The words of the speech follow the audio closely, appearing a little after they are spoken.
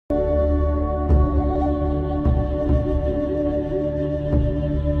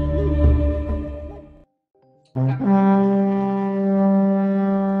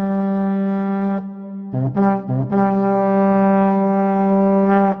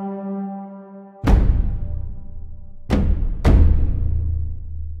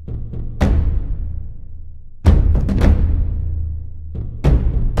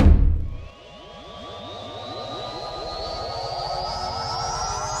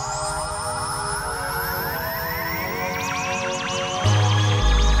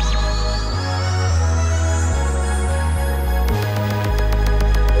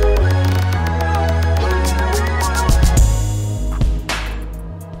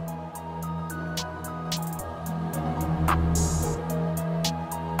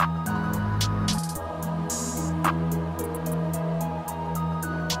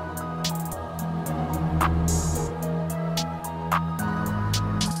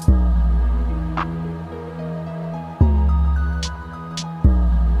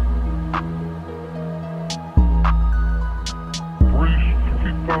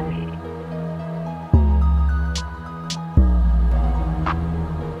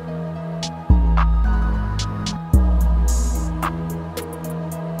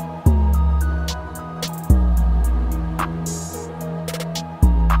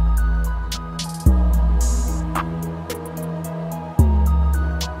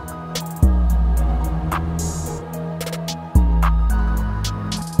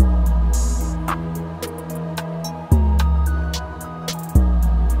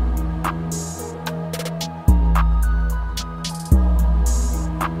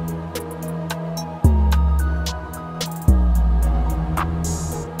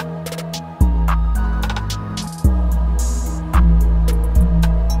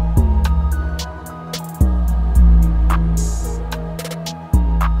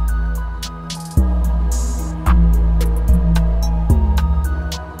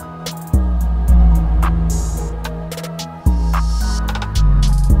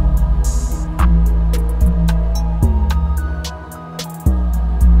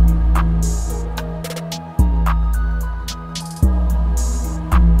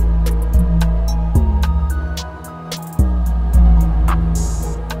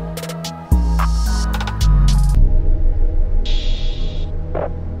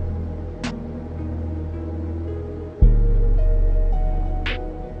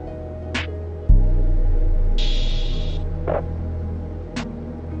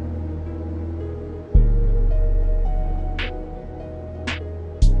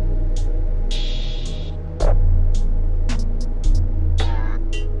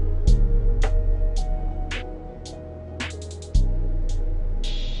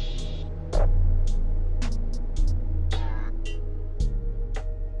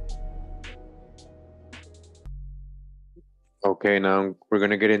Okay, now we're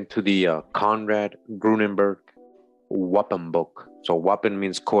gonna get into the Conrad Grunenberg Wappen book. So Wappen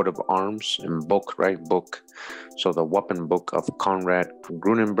means coat of arms, and book, right? Book. So the Wappen book of Conrad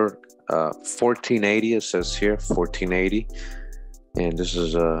Grunenberg, 1480. It says here 1480, and this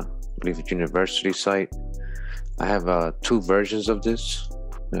is I believe a university site. I have two versions of this.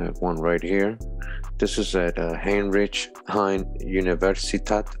 I have one right here. This is at Heinrich Heine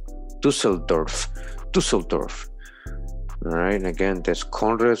Universität Düsseldorf. All right, and again, that's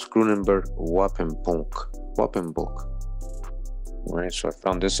Conrad Grunenberg Wappenbook. All right, so I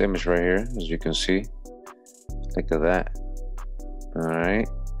found this image right here, as you can see. Look at that. All right.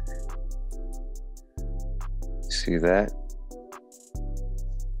 See that?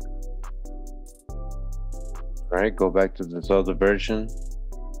 All right, go back to this other version.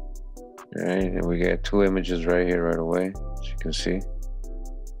 All right, and we get two images right here right away, as you can see.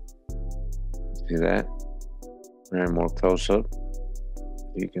 See that? All right, more close up,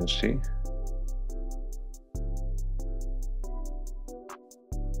 you can see.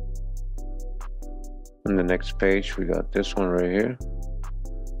 On the next page, we got this one right here.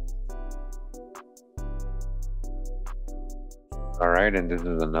 All right, and this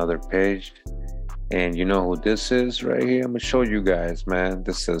is another page. And you know who this is right here? I'm gonna show you guys, man.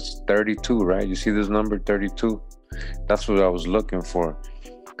 This is 32, right? You see this number 32? That's what I was looking for,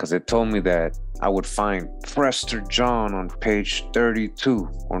 because it told me that I would find Prester John on page 32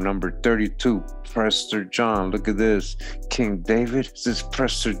 or number 32. Prester John, look at this. King David, is this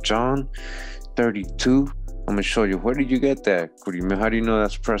Prester John 32? I'm gonna show you. Where did you get that? How do you know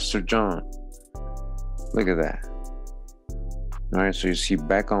that's Prester John? Look at that. All right, so you see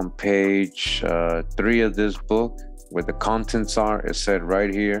back on page 3 of this book where the contents are, it said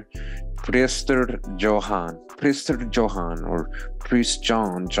right here, Prester Johann, or Priest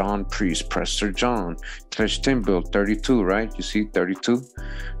John, John Priest, Prester John, Trechtenbill, 32, right? You see 32?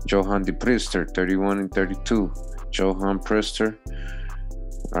 Johann the Priester, 31 and 32. Johann Prester,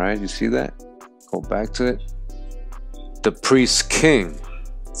 all right, you see that? Go back to it. The priest king,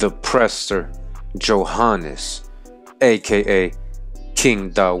 the Prester Johannes, aka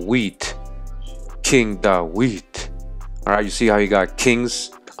King Dawit. King Dawit. All right, you see how he got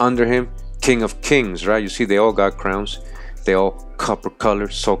kings under him? King of kings, right? You see they all got crowns. They all copper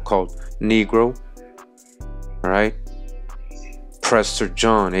colored, so-called Negro. All right? Prester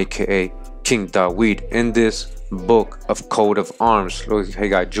John, aka King Dawit, in this book of coat of arms. Look, he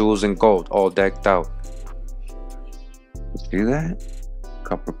got jewels and gold all decked out. You see that?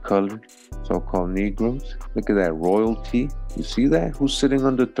 Copper colored, so-called Negroes. Look at that royalty. You see that? Who's sitting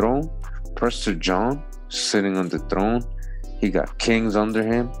on the throne? Prester John sitting on the throne. He got kings under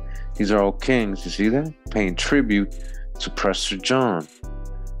him. These are all kings. You see that? Paying tribute to Prester John.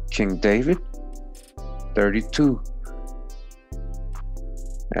 King David, 32.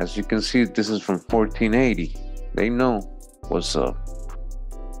 As you can see, this is from 1480. They know what's up.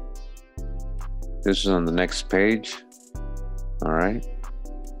 This is on the next page. All right.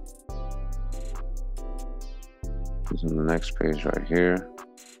 This is on the next page right here.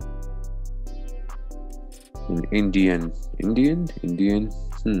 An Indian.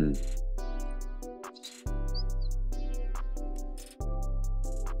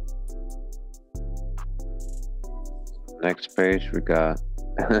 Next page, we got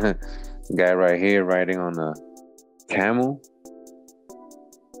a guy right here riding on a camel.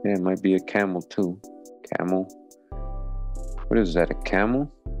 Yeah, it might be a camel too. Camel. What is that, a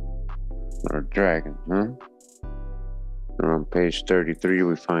camel? Or a dragon, huh? And on page 33,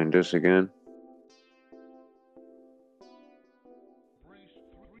 we find this again.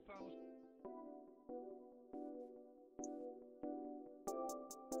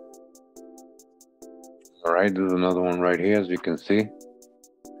 All right, there's another one right here, as you can see.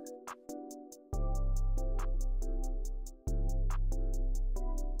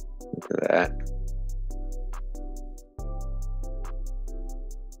 Look at that.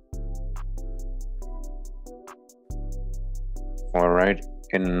 All right,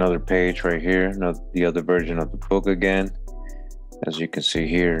 in another page right here, the other version of the book again. As you can see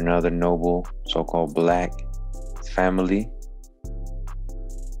here, another noble, so-called black family.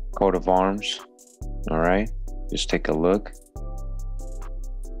 Coat of arms. All right, just take a look.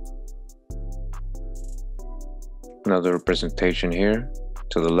 Another representation here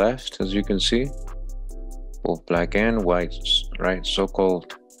to the left, as you can see, both black and white, right?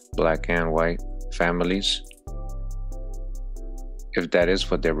 So-called black and white families, if that is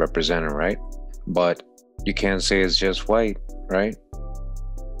what they're representing, right? But you can't say it's just white, right?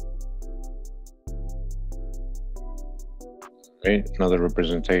 Right, another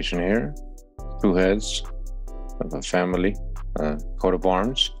representation here. Two heads of a family, coat of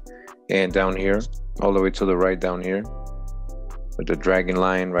arms, and down here, all the way to the right down here, with the dragon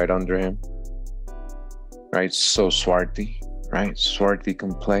lion right under him, right? So swarthy, right? Swarthy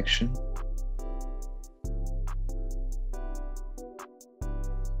complexion.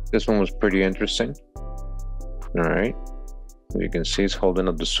 This one was pretty interesting. All right, you can see he's holding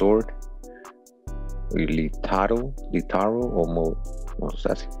up the sword. Litaro, or what's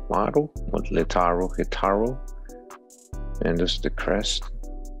that? Model? What's Hitaro? And this is the crest,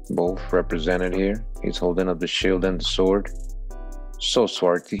 both represented here. He's holding up the shield and the sword. So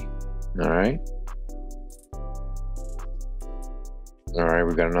swarthy. All right. All right,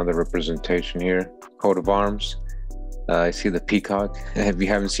 we got another representation here. Coat of arms. I see the peacock. If you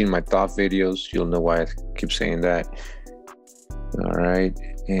haven't seen my thought videos, you'll know why I keep saying that. All right,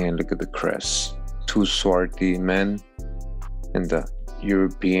 and look at the crest. Two swarthy men in the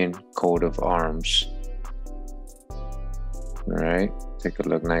European coat of arms. All right, take a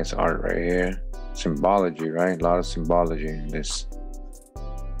look. Nice art right here. Symbology, right? A lot of symbology in this.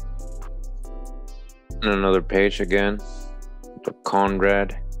 And another page again. The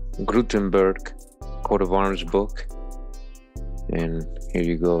Conrad Gutenberg coat of arms book. And here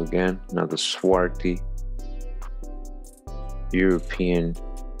you go again. Another swarthy European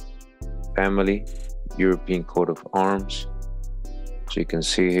family, European coat of arms. So you can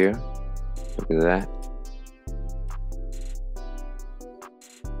see here, look at that.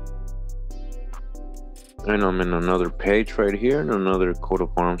 And I'm in another page right here, and another coat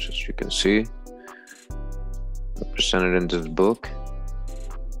of arms, as you can see, represented in this book.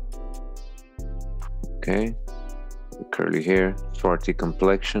 Okay, curly hair, swarthy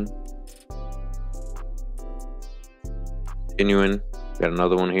complexion. Continuing Got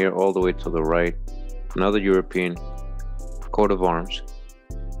another one here all the way to the right. Another European coat of arms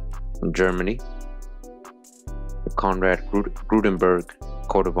from Germany. The Conrad Gutenberg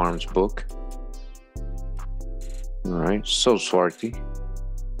coat of arms book. All right, so swarty,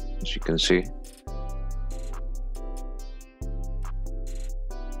 as you can see.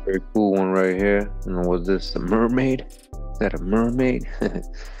 Very cool one right here. I don't know, was this a mermaid? Is that a mermaid?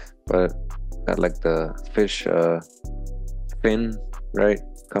 But got like the fish fin, right,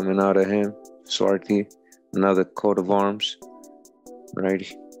 coming out of him. Swarty. Another coat of arms, right?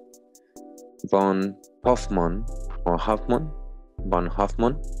 Von Hoffmann or Hoffmann? Von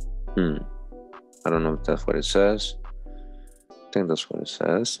Hoffmann? I don't know if that's what it says. I think that's what it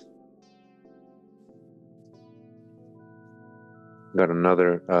says. Got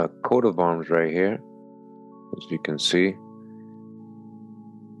another coat of arms right here, as you can see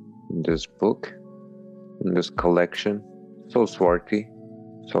in this book, in this collection. So swarty,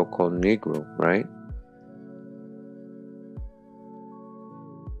 so-called Negro, right?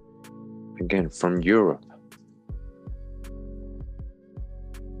 Again, from Europe.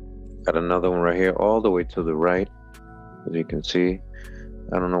 Got another one right here, all the way to the right, as you can see.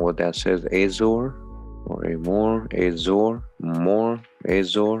 I don't know what that says, Azor or Amor, Azor, more,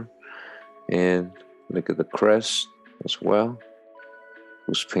 Azor. And look at the crest as well.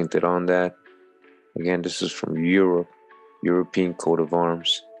 Who's painted on that? Again, this is from Europe, European coat of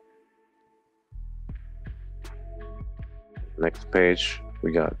arms. Next page,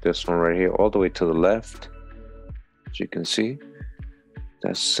 we got this one right here, all the way to the left, as you can see.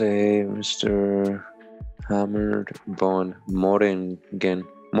 That's a Mr. Hammer von Morgenstern.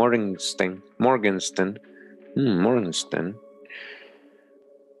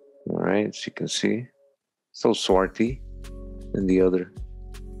 All right, as you can see, so swarty. And the other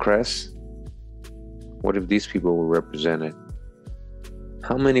crest. What if these people were represented?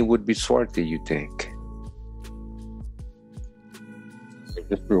 How many would be swarty, you think?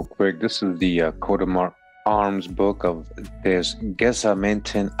 Just real quick, this is the coat of arms book of Des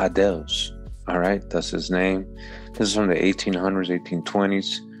Gesamten Adels. All right, that's his name. This is from the 1800s,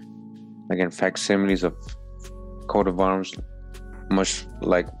 1820s. Again, facsimiles of coat of arms, much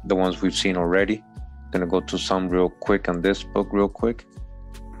like the ones we've seen already. Gonna go to some real quick on this book, real quick.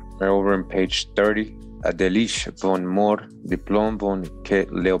 Right over in page 30. Adelich von Mohr, Diplom von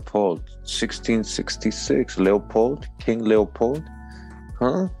Leopold, 1666. Leopold, King Leopold,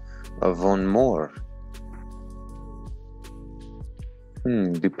 huh? Von Mohr.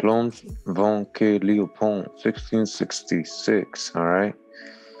 Diplom von Leopold, 1666. All right.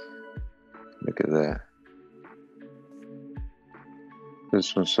 Look at that.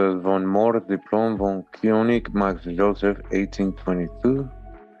 This one says von Mohr, Diplom von König Max Joseph, 1822.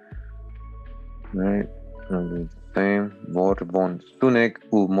 Right, and the same Mohr von Suneg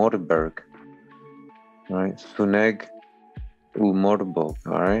u Morberg. Right, Suneg u Morberg.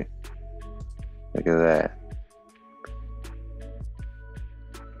 All right, look at that.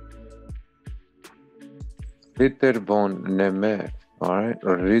 Ritter von Nemer. All right,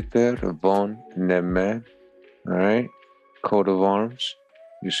 Ritter von Nemer. All right, coat of arms.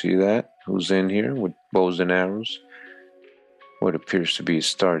 You see that? Who's in here with bows and arrows? What appears to be a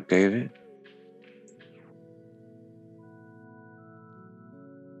Star David.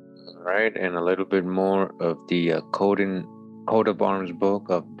 All right, and a little bit more of the coat of arms book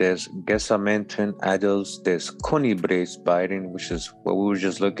of Des Gesamten Adels des Königsbayern, which is what we were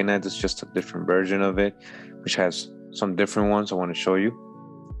just looking at. It's just a different version of it, which has some different ones I want to show you.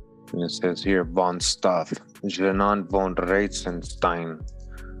 And it says here, von Stoff, Jenan von Reisenstein.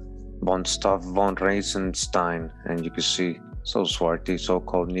 Von Stoff von Reisenstein. And you can see, so swarty,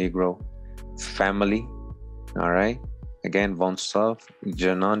 so-called Negro family. All right. Again, von Stoff,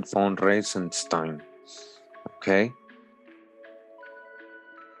 Jenan von Reisenstein. Okay.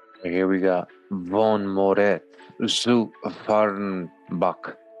 Here we got von Moret zu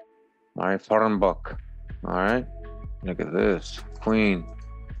Farnbach. All right, Farnbach. All right. Look at this. Queen.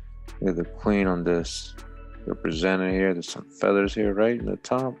 Look at the queen on this. Represented here. There's some feathers here, right in the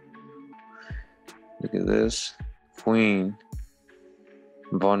top. Look at this. Queen.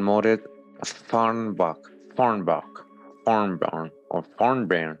 Von Moret Farnbach. Farnbach. Farnborn. Or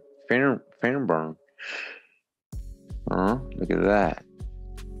Farnborn. Farnborn. Look at that.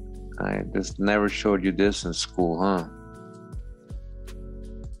 I just never showed you this in school, huh?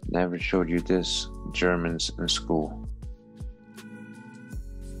 Never showed you this, Germans in school.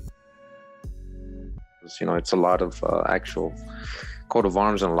 You know, it's a lot of actual coat of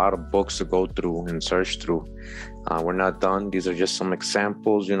arms and a lot of books to go through and search through. We're not done. These are just some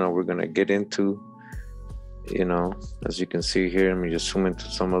examples, you know, we're going to get into you know, as you can see here. Let me just zoom into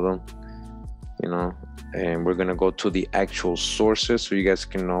some of them, you know, and we're gonna go to the actual sources so you guys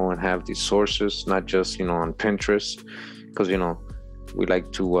can know and have these sources, not just, you know, on Pinterest, because, you know, we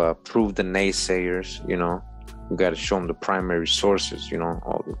like to prove the naysayers, you know. We got to show them the primary sources, you know,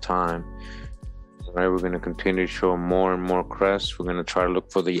 all the time. All right, we're going to continue to show more and more crests. We're going to try to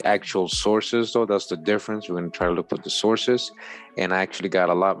look for the actual sources, though. That's the difference. We're going to try to look for the sources. And I actually got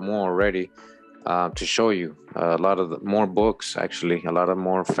a lot more already to show you. A lot of more books, actually. A lot of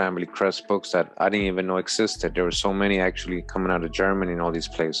more family crest books that I didn't even know existed. There were so many actually coming out of Germany and all these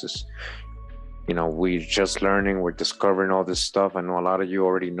places. You know, we're just learning. We're discovering all this stuff. I know a lot of you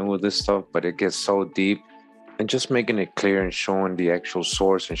already knew this stuff, but it gets so deep. And just making it clear and showing the actual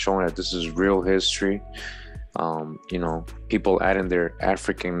source and showing that this is real history. You know, people adding their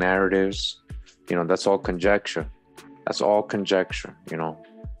African narratives, you know, that's all conjecture. That's all conjecture, you know.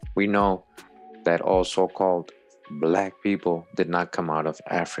 We know that all so-called Black people did not come out of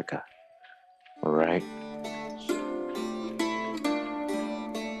Africa, all right?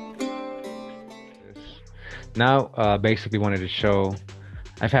 Now, basically wanted to show,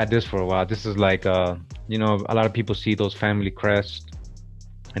 I've had this for a while. This is like, you know, a lot of people see those family crests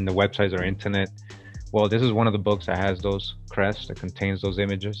and the websites or internet. Well, this is one of the books that has those crests, that contains those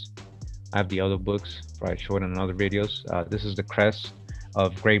images. I have the other books, I showed in other videos. This is the crest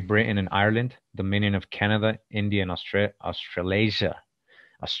of Great Britain and Ireland, Dominion of Canada, India, and Australasia.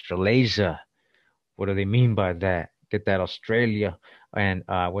 Australasia. What do they mean by that? Get that, Australia. And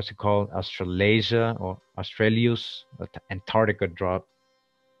what's it called? Australasia or Australius, Antarctica drop.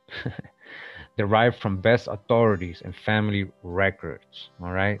 Derived from best authorities and family records.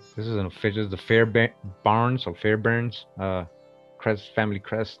 All right, this is an official, the Fairbairns or Fairbairns crest, family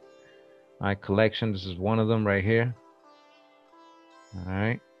crest, all right, collection. This is one of them right here. All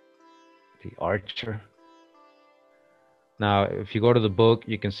right, the Archer. Now, if you go to the book,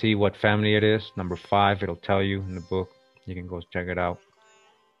 you can see what family it is. Number 5, it'll tell you in the book. You can go check it out.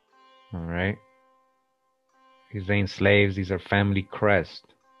 All right, these ain't slaves. These are family crest,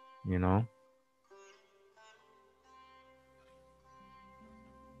 you know.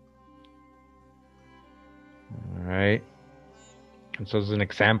 All right, and so this is an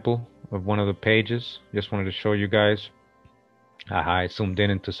example of one of the pages. Just wanted to show you guys. I zoomed in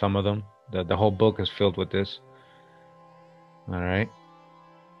into some of them. The whole book is filled with this. All right,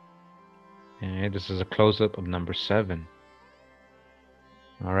 and this is a close-up of number 7.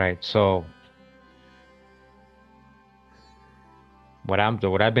 All right, so what I've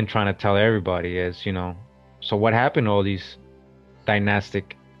been trying to tell everybody is, you know, so what happened to all these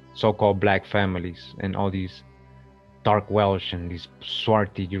dynastic so-called Black families and all these dark Welsh and these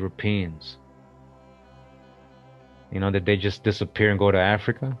swarthy Europeans? You know, that they just disappear and go to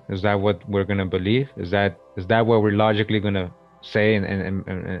Africa? Is that what we're gonna believe? Is that what we're logically gonna say?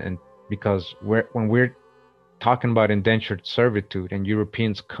 And because when we're talking about indentured servitude and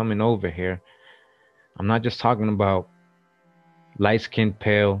Europeans coming over here, I'm not just talking about light-skinned,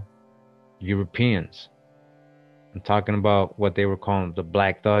 pale Europeans. I'm talking about what they were calling the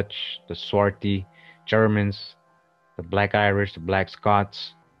Black Dutch, the swarthy Germans, the Black Irish, the Black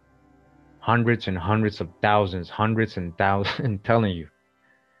Scots. Hundreds and hundreds of thousands, hundreds and thousands. I'm telling you,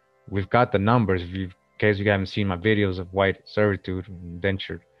 we've got the numbers. In case you haven't seen my videos of white servitude,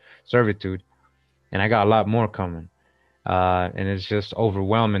 indentured servitude, and I got a lot more coming. And it's just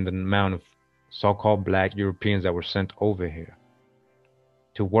overwhelming, the amount of so-called Black Europeans that were sent over here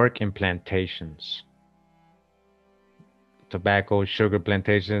to work in plantations, tobacco, sugar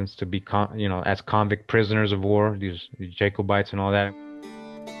plantations, to be, you know, as convict prisoners of war, these Jacobites and all that.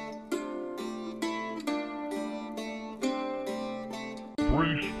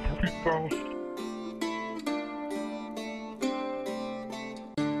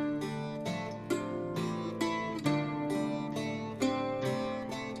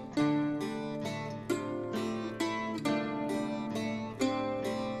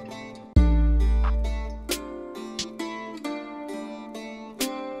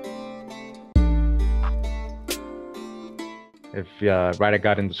 If right, I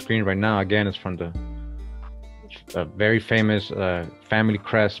got in the screen right now. Again, it's from the very famous family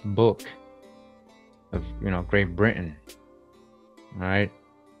crest book of, you know, Great Britain. All right,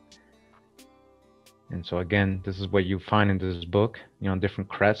 and so again, this is what you find in this book. You know, different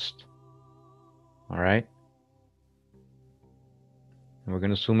crests. All right, and we're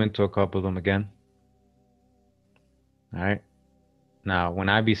gonna zoom into a couple of them again. All right. Now, when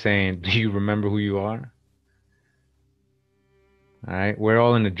I be saying, do you remember who you are? All right, we're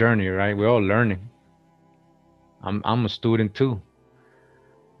all in the journey, right? We're all learning. I'm a student too.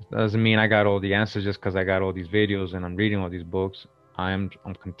 Doesn't mean I got all the answers just because I got all these videos and I'm reading all these books. I'm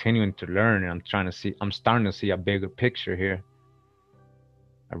continuing to learn, and I'm starting to see a bigger picture here.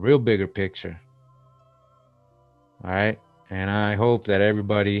 A real bigger picture. All right. And I hope that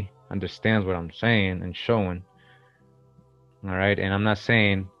everybody understands what I'm saying and showing. All right. And I'm not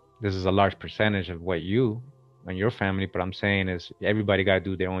saying this is a large percentage of what you and your family, but I'm saying is everybody got to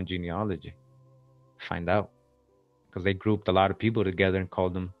do their own genealogy. Find out. Because they grouped a lot of people together and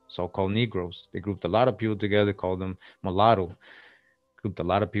called them so-called Negroes. They grouped a lot of people together, called them mulatto. Grouped a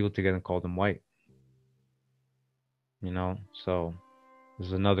lot of people together and called them white. You know, so this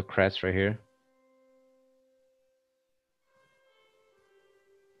is another crest right here.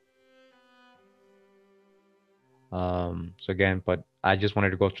 So again, but I just wanted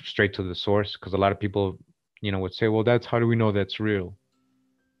to go straight to the source because a lot of people, you know, would say, well, how do we know that's real?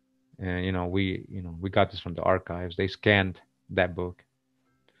 And, you know, we got this from the archives. They scanned that book.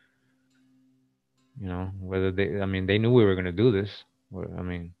 You know, they knew we were going to do this.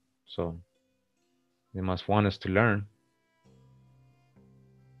 So they must want us to learn.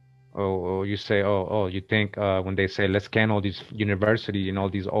 Oh, you say, you think when they say let's scan all these university and all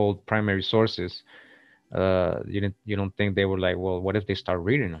these old primary sources, you don't think they were like, well, what if they start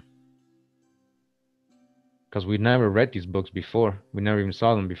reading them? Because we never read these books before. We never even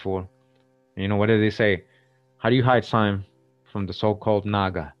saw them before. And you know, what did they say? How do you hide time from the so-called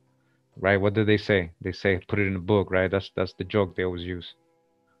Naga? Right? What did they say? They say put it in a book, right? That's the joke they always use.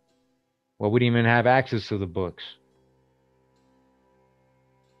 Well, we didn't even have access to the books.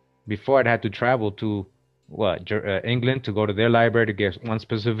 Before, I'd had to travel to England to go to their library to get one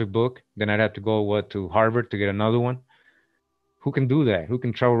specific book. Then I'd have to go to Harvard to get another one. Who can do that? Who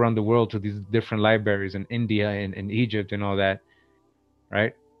can travel around the world to these different libraries in India and in Egypt and all that,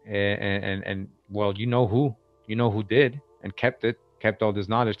 right? And well, you know who did and kept all this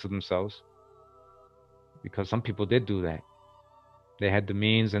knowledge to themselves, because some people did do that. They had the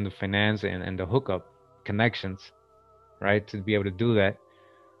means and the finance and the hookup connections, right, to be able to do that,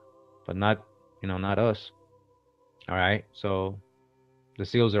 but not us. All right, so the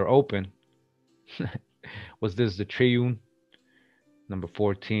seals are open. Was this the Triune? Number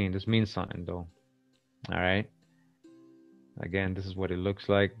 14. This means something, though. All right. Again, this is what it looks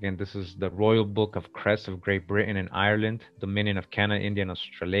like. Again, this is the Royal Book of Crests of Great Britain and Ireland, Dominion of Canada, India, and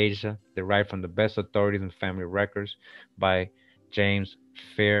Australasia, derived from the best authorities and family records by James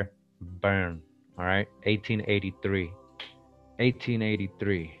Fairbairn. All right, 1883.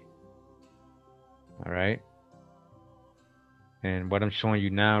 1883. All right. And what I'm showing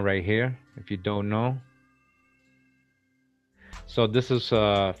you now right here, if you don't know. So this is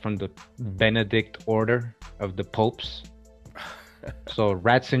from the Benedict Order of the Popes. So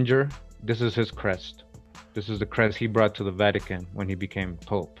Ratzinger, this is his crest. This is the crest he brought to the Vatican when he became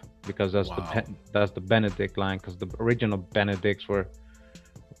Pope, because that's the Benedict line, because the original Benedicts were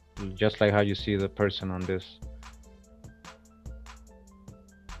just like how you see the person on this.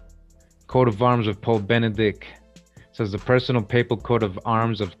 Coat of arms of Pope Benedict. Says the personal papal coat of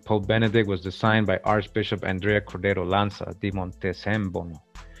arms of Pope Benedict was designed by Archbishop Andrea Cordero Lanza di Montesembano,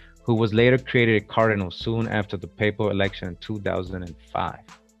 who was later created a cardinal soon after the papal election in 2005.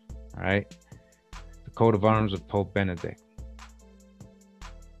 All right, the coat of arms of Pope Benedict.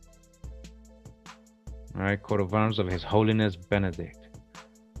 All right, coat of arms of His Holiness Benedict.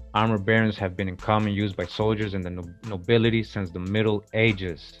 Armor bearings have been in common use by soldiers and the nobility since the Middle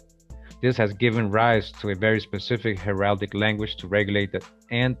Ages. This has given rise to a very specific heraldic language to regulate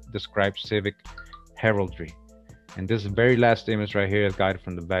and describe civic heraldry. And this very last image right here is guided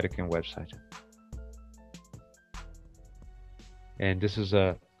from the Vatican website. And this is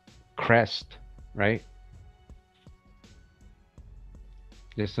a crest, right?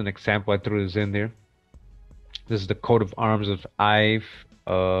 Just an example, I threw this in there. This is the coat of arms of Ivy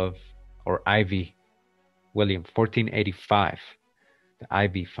William, 1485, the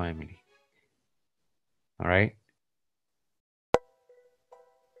Ivy family. All right.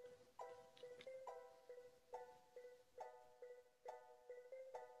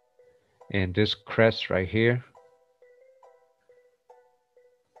 And this crest right here,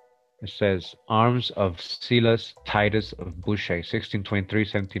 it says arms of Silas Titus of Boucher,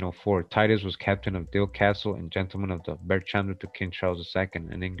 1623-1704. Titus was captain of Dill Castle and gentleman of the bedchamber to King Charles II,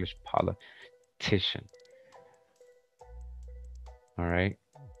 an English politician. All right.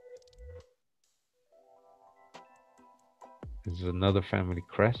 This is another family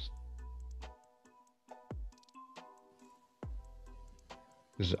crest.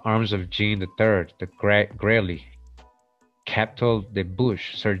 This is arms of Jean III, the Grailly, capital de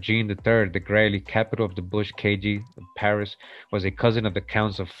Bush, Sir Jean III de Grailly, capital of the Bush KG of Paris, was a cousin of the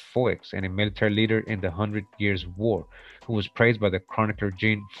Counts of Foix and a military leader in the 100 Years' War, who was praised by the chronicler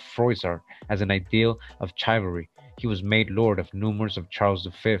Jean Froissart as an ideal of chivalry. He was made Lord of Nemours of Charles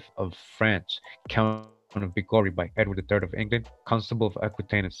V of France, Count of Bigorre by Edward III of England, Constable of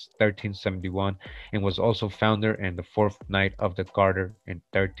Aquitaine in 1371, and was also founder and the 4th Knight of the Garter in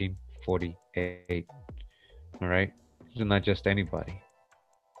 1348. All right, these are not just anybody,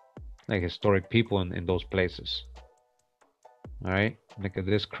 like historic people in those places. All right, look at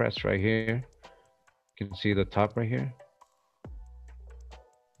this crest right here. You can see the top right here.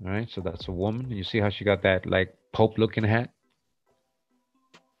 All right, so that's a woman. You see how she got that like Pope looking hat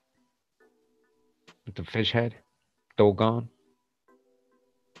with the fish head, Dogon.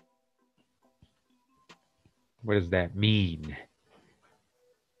 What does that mean?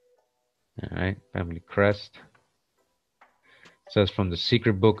 All right, family crest. It says from the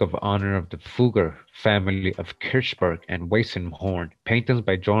secret book of honor of the Fugger family of Kirchberg and Weissenhorn, paintings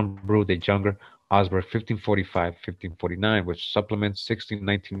by John Brew the Younger, Osberg, 1545-1549, which supplements 16th,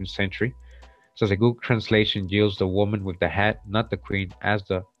 19th century. It says a good translation yields the woman with the hat, not the queen, as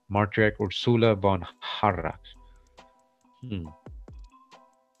the matriarch Ursula von Harrach.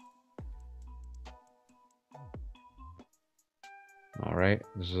 All right,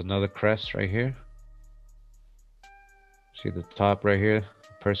 this is another crest right here. See the top right here,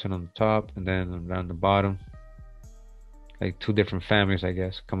 the person on the top, and then down the bottom, like two different families, I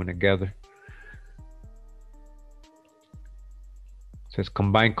guess, coming together. It says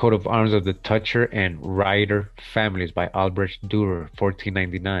combined coat of arms of the Toucher and Ryder families by Albrecht Dürer,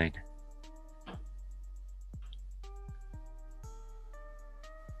 1499.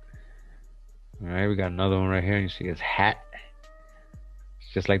 All right, we got another one right here. You see his hat.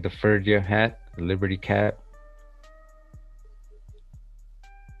 It's just like the Fergia hat, the Liberty cap.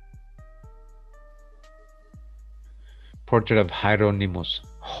 Portrait of Hieronymus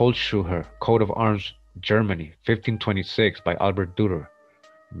Holzschuher, coat of arms, Germany, 1526 by Albert Dürer,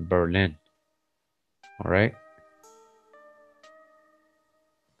 Berlin. All right.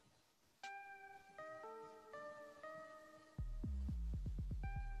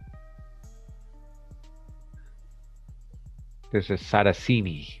 This is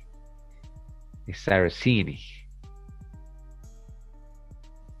Saraceni. A Saraceni.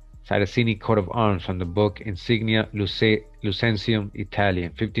 Saraceni coat of arms from the book Insignia Lucentium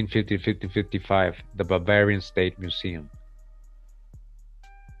Italian, 1550-1555, the Bavarian State Museum.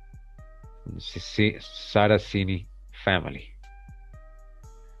 Saraceni family.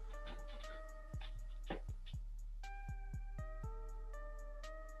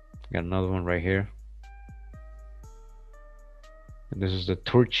 Got another one right here. And this is the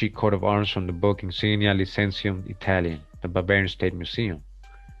Turchi coat of arms from the book Insignia Lucentium Italian, the Bavarian State Museum.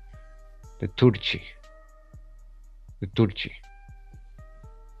 The Turchi. The Turchi.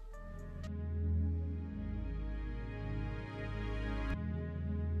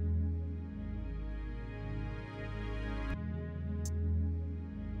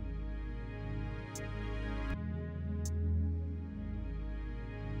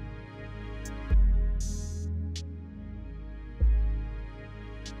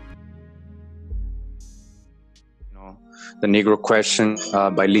 The Negro Question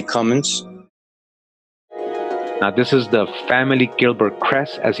by Lee Cummins. Now this is the family Gilbert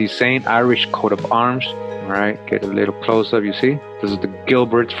crest, as he's saying, Irish coat of arms. All right, get a little close up, you see? This is the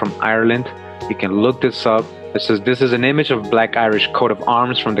Gilberts from Ireland. You can look this up. It says this is an image of black Irish coat of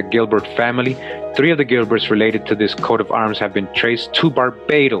arms from the Gilbert family. 3 of the Gilberts related to this coat of arms have been traced to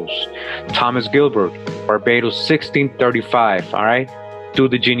Barbados. Thomas Gilbert, Barbados 1635, all right? Do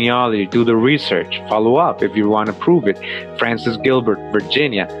the genealogy, do the research, follow up if you want to prove it. Francis Gilbert,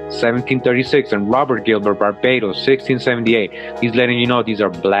 Virginia, 1736, and Robert Gilbert, Barbados, 1678. He's letting you know these are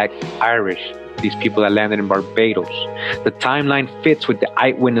black Irish, these people that landed in Barbados. The timeline fits with the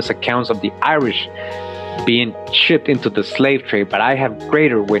eyewitness accounts of the Irish being shipped into the slave trade, but I have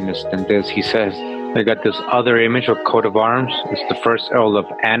greater witness than this, he says. I got this other image of coat of arms. It's the first Earl of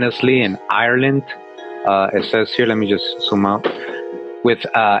Annesley in Ireland. It says here, let me just zoom out. With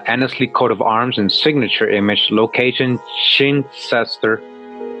Annesley coat of arms and signature image, location Chichester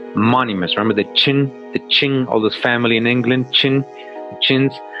Monuments. Remember the Chin, all this family in England, the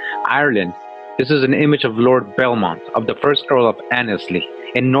Chins, Ireland. This is an image of Lord Belmont, of the first Earl of Annesley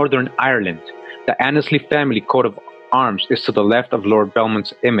in Northern Ireland. The Annesley family coat of arms is to the left of Lord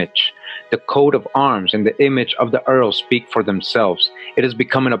Belmont's image. The coat of arms and the image of the Earl speak for themselves. It is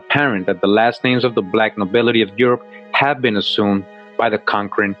becoming apparent that the last names of the black nobility of Europe have been assumed by the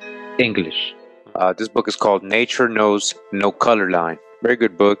conquering English. This book is called Nature Knows No Color Line. Very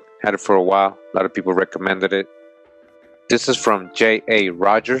good book. Had it for a while. A lot of people recommended it. This is from J.A.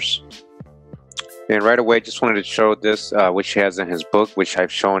 Rogers. And right away, just wanted to show this, which he has in his book, which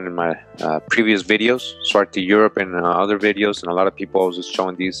I've shown in my previous videos, Swarte Europe and other videos, and a lot of people always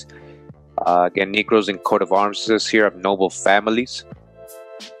showing these. Again, Negroes in coat of arms says here of noble families.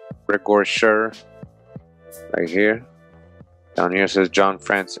 Gregor Scher, right here. Down here says John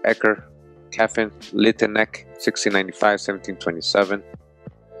Franz Ecker, Caffin, Litteneck, 1695-1727.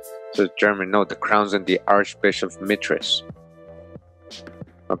 Says German note, the crowns and the Archbishop Mitris.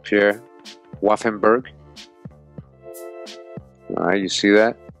 Up here, Waffenberg. All right, you see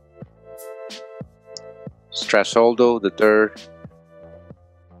that? Strasoldo the third.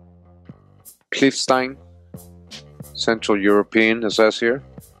 Cliffstein, Central European, it says here.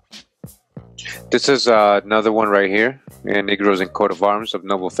 This is another one right here. Negroes in coat of arms of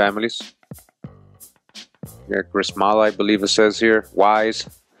noble families. Grismala, I believe it says here. Wise,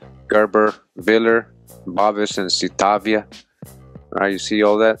 Gerber, Viller, Bovis, and Citavia. All right, you see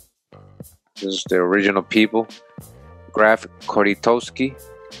all that? This is the original people. Graf Korytowski,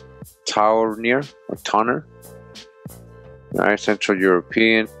 Taurnier, or Tonner. All right, Central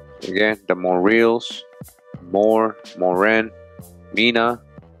European. Again, the Morils, Moore, Moren, Mina.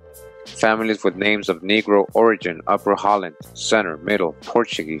 Families with names of Negro origin, Upper Holland, Center, Middle,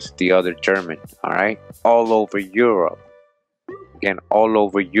 Portuguese, the other German. All right, all over Europe. Again, all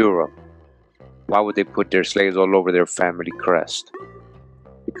over Europe. Why would they put their slaves all over their family crest?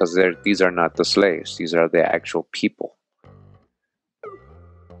 Because these are not the slaves. These are the actual people.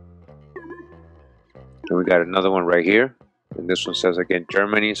 And we got another one right here. And this one says, again,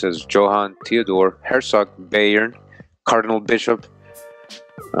 Germany. It says Johann Theodor Herzog Bayern, Cardinal Bishop.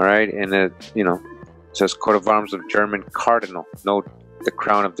 All right. And it, it says coat of arms of German Cardinal. Note the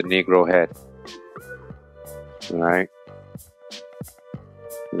crown of the Negro head. All right.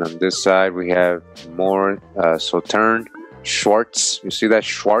 And on this side, we have more Sautern, Schwartz. You see that?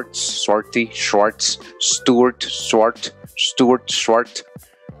 Schwartz, Swarte, Schwartz, Stuart, Swart, Stuart, Swart,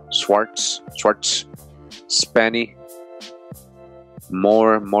 Swartz, Swartz, Spanny,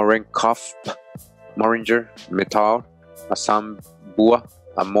 Morenkopf, Moringer, Metal, Asambua,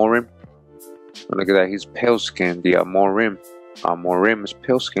 Amorim. Look at that. He's pale skinned. The Amorim. Amorim is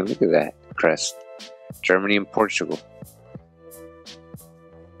pale skinned. Look at that crest. Germany and Portugal.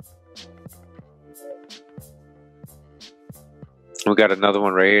 We got another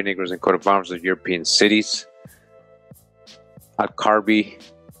one right here. Negroes in coat of arms of European cities. Al-Karbi,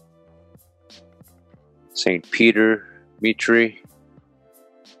 St. Peter, Mitri,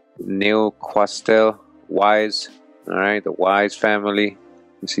 Neo Quastel, Wise. All right, the Wise family.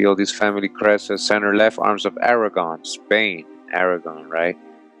 You see all these family crests. Center left, arms of Aragon, Spain. Aragon, right?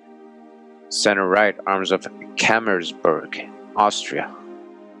 Center right, arms of Kammersburg, Austria.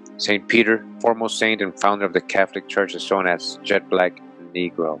 St. Peter, foremost saint and founder of the Catholic Church, is shown as jet black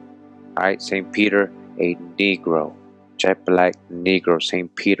Negro. All right, St. Peter, a Negro. Jet black Negro,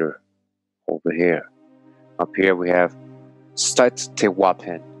 St. Peter, over here. Up here we have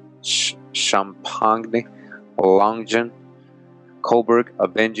Stadttewappen, Champagne, Langen, Coburg,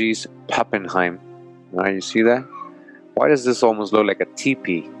 Avenges, Pappenheim. All right, you see that? Why does this almost look like a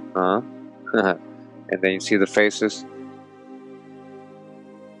teepee? Huh? And then you see the faces.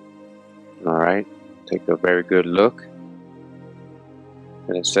 All right, take a very good look.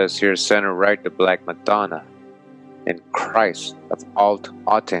 And it says here, center right, the Black Madonna and Christ of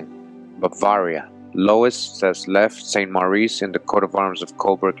Alt-Atten, Bavaria. Lois says left, St. Maurice in the coat of arms of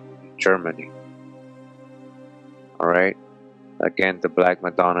Coburg, Germany. All right, again, the Black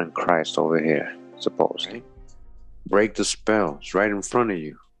Madonna and Christ over here, supposedly. Right. Break the spell. It's right in front of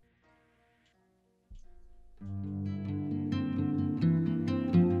you.